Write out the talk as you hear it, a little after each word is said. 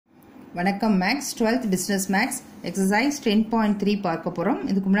வணக்கம் maths 12th business maths exercise 10.3 பார்க்க போறோம்.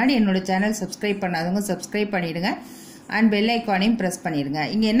 இதுக்கு முன்னாடி என்னோட சேனல் சப்ஸ்கிரைப் பண்ணாதவங்க சப்ஸ்கிரைப் பண்ணிடுங்க அண்ட் பெல் ஐகானையும் பிரஸ் பண்ணிடுங்க.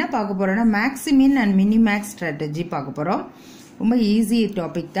 இங்க என்ன பார்க்க போறோம்னா மேக்ஸிமின் அண்ட் மினிமேக்ஸ் ஸ்ட்ராட்டஜி பார்க்க போறோம். ரொம்ப ஈஸி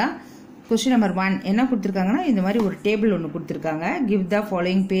டாபிக் தான். क्वेश्चन நம்பர் 1 என்ன கொடுத்திருக்காங்கன்னா இந்த மாதிரி ஒரு டேபிள் ஒன்னு கொடுத்திருக்காங்க. give the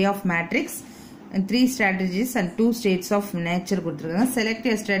following pay of matrix and 3 strategies and 2 states of nature கொடுத்திருக்காங்க.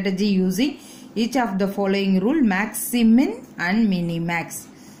 select a strategy using each of the following rule maximin and minimax.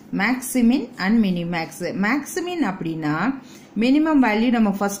 Maximin and minimax. Maximin அப்படினா minimum value நம்ம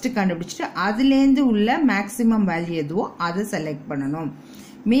first கண்டுபிடிச்சிட்டு அதிலேந்து உள்ள maximum value எதுவோ அதை select பண்ணணும்.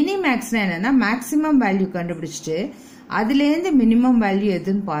 Minimax என்னன்னா maximum value கண்டுபிடிச்சிட்டு அதிலேந்து minimum value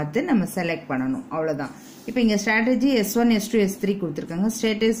எதுன்னு பார்த்து நம்ம select பண்ணணும். அவ்வளவுதான். இப்போ இங்க strategy S1, S2, S3 கொடுத்திருக்காங்க.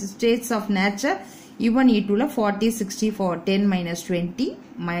 States of nature E1, E2 ல 40, 60, 10 minus 20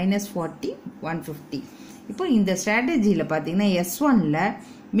 minus 40, 150. இப்போ இந்த ஸ்ட்ராட்டஜில பாத்தீங்கன்னா S1 ல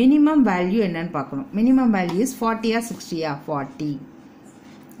மினிமம் வேல்யூ என்னன்னு பார்க்கணும். மினிமம் வேல்யூ இஸ் 40 ஆ 60 ஆ 40.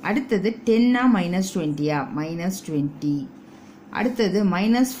 அடுத்தது 10 ஆ மைனஸ் 20 ஆ மைனஸ் 20. அடுத்தது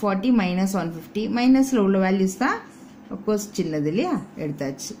மைனஸ் 40 மைனஸ் 150. மைனஸ்ல உள்ள வேல்யூஸ் தான் கோர்ஸ் சின்னது இல்லையா,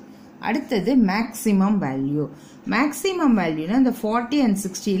 எடுத்தாச்சு. அடுத்தது மேக்ஸிமம் வேல்யூ. மேக்ஸிமம் வேல்யூனா இந்த 40 and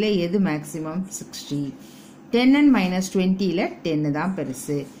 60 ல எது மேக்ஸிமம்? 60. 10 and minus 20 ல 10 தான்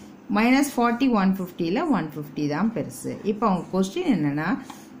பெருசு. minus 40 150 ல 150 தான் பெருசு. இப்போ அவங்க क्वेश्चन என்னன்னா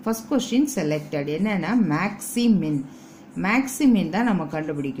ஃபர்ஸ்ட் क्वेश्चन செலக்டட் என்னன்னா மேக்ஸிமின். மேக்ஸிமின் தான் நம்ம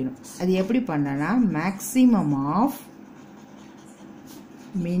கண்டுபிடிக்கணும். அது எப்படி பண்ணனா maximum of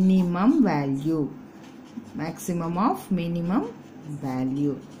minimum value. Maximum of minimum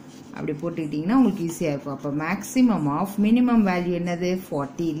value அப்படி போட்டுக்கிட்டீங்கன்னா உங்களுக்கு ஈஸியா இருக்கும். அப்ப மேக்ஸிமம் ஆஃப் மினிமம் வேல்யூ என்னது?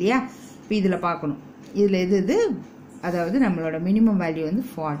 40 இல்லையா? இப்போ இதுல பார்க்கணும். இதுல எது அதாவது நம்மளோட மினிமம் வேல்யூ வந்து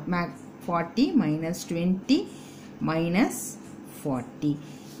 40 மைனஸ் 20 மைனஸ் 40.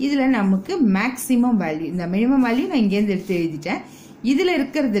 இதுல நமக்கு மேக்ஸிமம் வேல்யூ, இந்த மினிமம் வேல்யூ நான் இங்கேருந்து எடுத்து எழுதிட்டேன். இதுல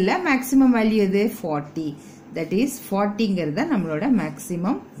இருக்கிறதுல மேக்ஸிமம் வேல்யூ எது? 40. தட் இஸ் 40ங்கிறது நம்மளோட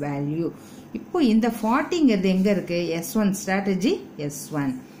மேக்ஸிமம் வேல்யூ. இப்போ இந்த 40ங்கிறது எங்க இருக்கு? S1 strategy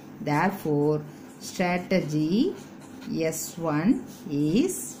S1. Therefore strategy S1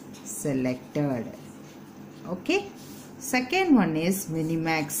 is selected. Okay. Second one is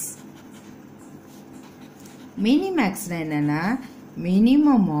minimax. Minimax என்னன்னா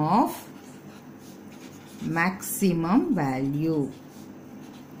minimum of maximum value.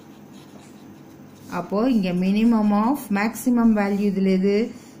 அப்போ இங்க minimum of maximum value இதுல எது?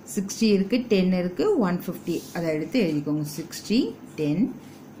 60 இருக்கு, 10 இருக்கு, 150. அதை எடுத்து எழுதிக்கோங்க. 60, 10,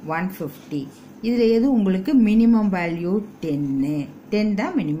 150. இதுல எது உங்களுக்கு minimum value? 10. 10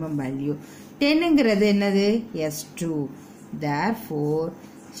 தான் minimum value. 10ங்கிறது என்னது? S2. Therefore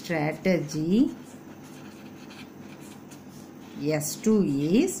strategy S2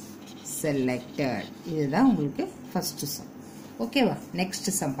 is selected. இதுதான் உங்களுக்கு first sum. ஓகேவா? next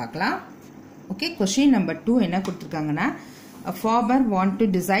sum பார்க்கலாம். ஓகே, question number 2 என்ன கொடுத்திருக்காங்கன்னா a farmer want to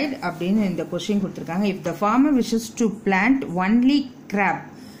decide அப்படின்னு இந்த question கொடுத்திருக்காங்க. if the farmer wishes to plant only crop,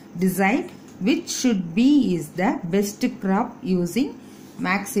 decide which should be is the best crop using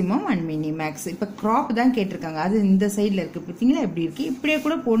maximum and minimax. இப்ப graph தான் கேட்டிருக்காங்க. அது இந்த சைட்ல இருக்கு பார்த்தீங்களா, எப்படி இருக்கு? இப்படியே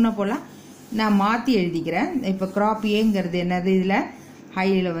கூட போடலாம். நான் மாத்தி எழுதிக்கிறேன். இப்ப கிராப் ஏங்கிறது என்னது? இதுல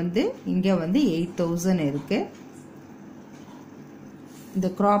ஹைல வந்து இங்க வந்து 8000 இருக்கு. இந்த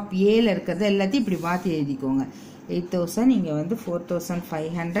கிராப் ஏல இருக்கிறது எல்லாத்தையும் இப்படி மாத்தி எழுதிக்கோங்க. 8000, இங்க வந்து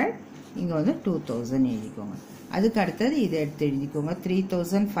 4500, இங்க வந்து 2000 எழுதிக்கோங்க. அதுக்கு அடுத்தது இதை எடுத்து எழுதிக்கோங்க.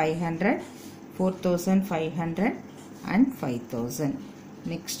 3500, 4500 and 5000.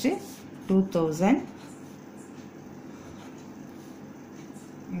 next 2000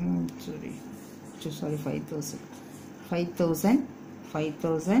 sorry 5000,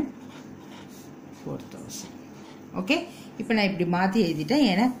 5000, 4000. ஓகே, இப்போ நான் இப்படி மாத்தி எழுதிட்டேன்.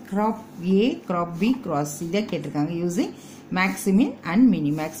 ஏன்னா கிராப் ஏ, கிராப் பி, கிராஸ் சி தான் கேட்டிருக்காங்க. Using maximin and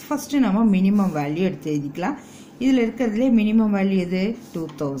minimax. First நம்ம மினிமம் வேல்யூ எடுத்து எழுதிக்கலாம். இதுல இருக்கிறதுல மினிமம் வேல்யூ எது?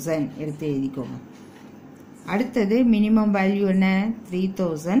 2000 எடுத்து எழுதிக்கோங்க. அடுத்தது மினிமம் வேல்யூ என்ன?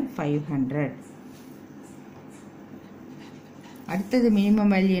 3500. அடுத்தது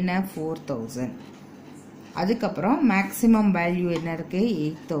மினிமம் வேல்யூ என்ன? 4000. அதுக்கப்புறம் மேக்ஸிமம் வேல்யூ என்ன இருக்கு?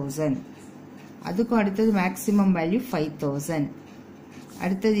 8000. அதுக்கும் அடுத்தது மேக்ஸிமம் வேல்யூ 5000.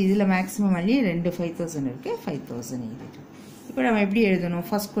 அடுத்தது இதுல மேக்ஸிமம் வேல்யூ 5000 இருக்கு, 5000 எழுதிட்டு. இப்போ நம்ம எப்படி எழுதணும்?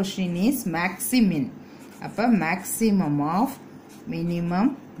 First question is maximin. அப்ப மேக்ஸிமம் ஆஃப்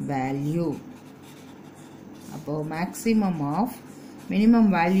மினிமம் வேல்யூ. அப்போ மேக்ஸிமம் ஆஃப் மினிமம்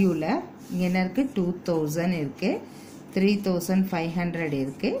வேல்யூல இங்க என்ன இருக்கு? 2000 இருக்கு, 3500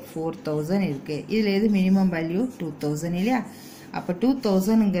 இருக்கு, 4000 இருக்கு. இதுல எது மினிமம் வேல்யூ? 2000 இல்லையா? அப்போ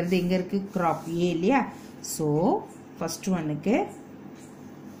 2000ங்கிறது எங்கே இருக்குது? crop A இல்லையா? ஸோ ஃபர்ஸ்ட் ஒன்னுக்கு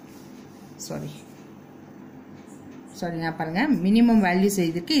சாரி நான் பாருங்க மினிமம் வேல்யூ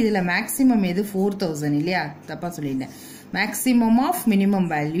செய்திருக்கு. இதில் மேக்ஸிமம் எது? 4000 இல்லையா? தப்பாக சொல்லியிருந்தேன். Maximum of minimum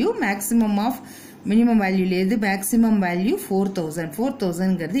value, maximum of minimum வேல்யூல எது? Maximum value 4000.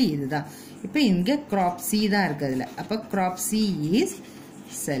 4000ங்கிறது இதுதான். இப்போ இங்கே crop C தான் இருக்குது அதில். அப்போ crop C is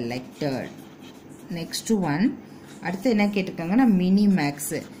selected. Next one அடுத்து என்ன கேட்டிருக்காங்கன்னா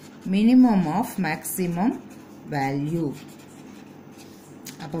minimax, minimum of maximum value.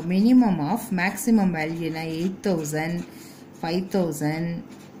 அப்போ மினிமம் ஆஃப் மேக்ஸிமம் வேல்யூனா 8000, 5000,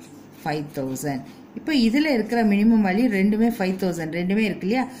 5000. இப்போ இதில் இருக்கிற மினிமம் வேல்யூ ரெண்டுமே 5000, ரெண்டுமே இருக்கு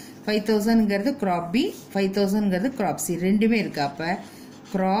இல்லையா? 5000ங்கிறது crop B, 5000ங்கிறது crop C, ரெண்டுமே இருக்கு. அப்போ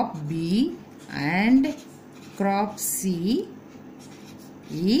crop B and crop C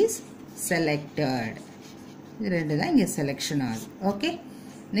is selected. இது ரெண்டு தான் இங்கே செலெக்ஷன் ஆகுது. ஓகே,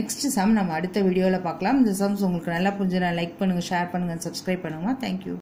 நெக்ஸ்ட் சம் நம்ம அடுத்த வீடியோவில் பார்க்கலாம். இந்த சம்ஸ் உங்களுக்கு நல்லா புரிஞ்சுனா லைக் பண்ணுங்கள், ஷேர் பண்ணுங்கள், சப்ஸ்கிரைப் பண்ணுங்கள். தேங்க்யூ.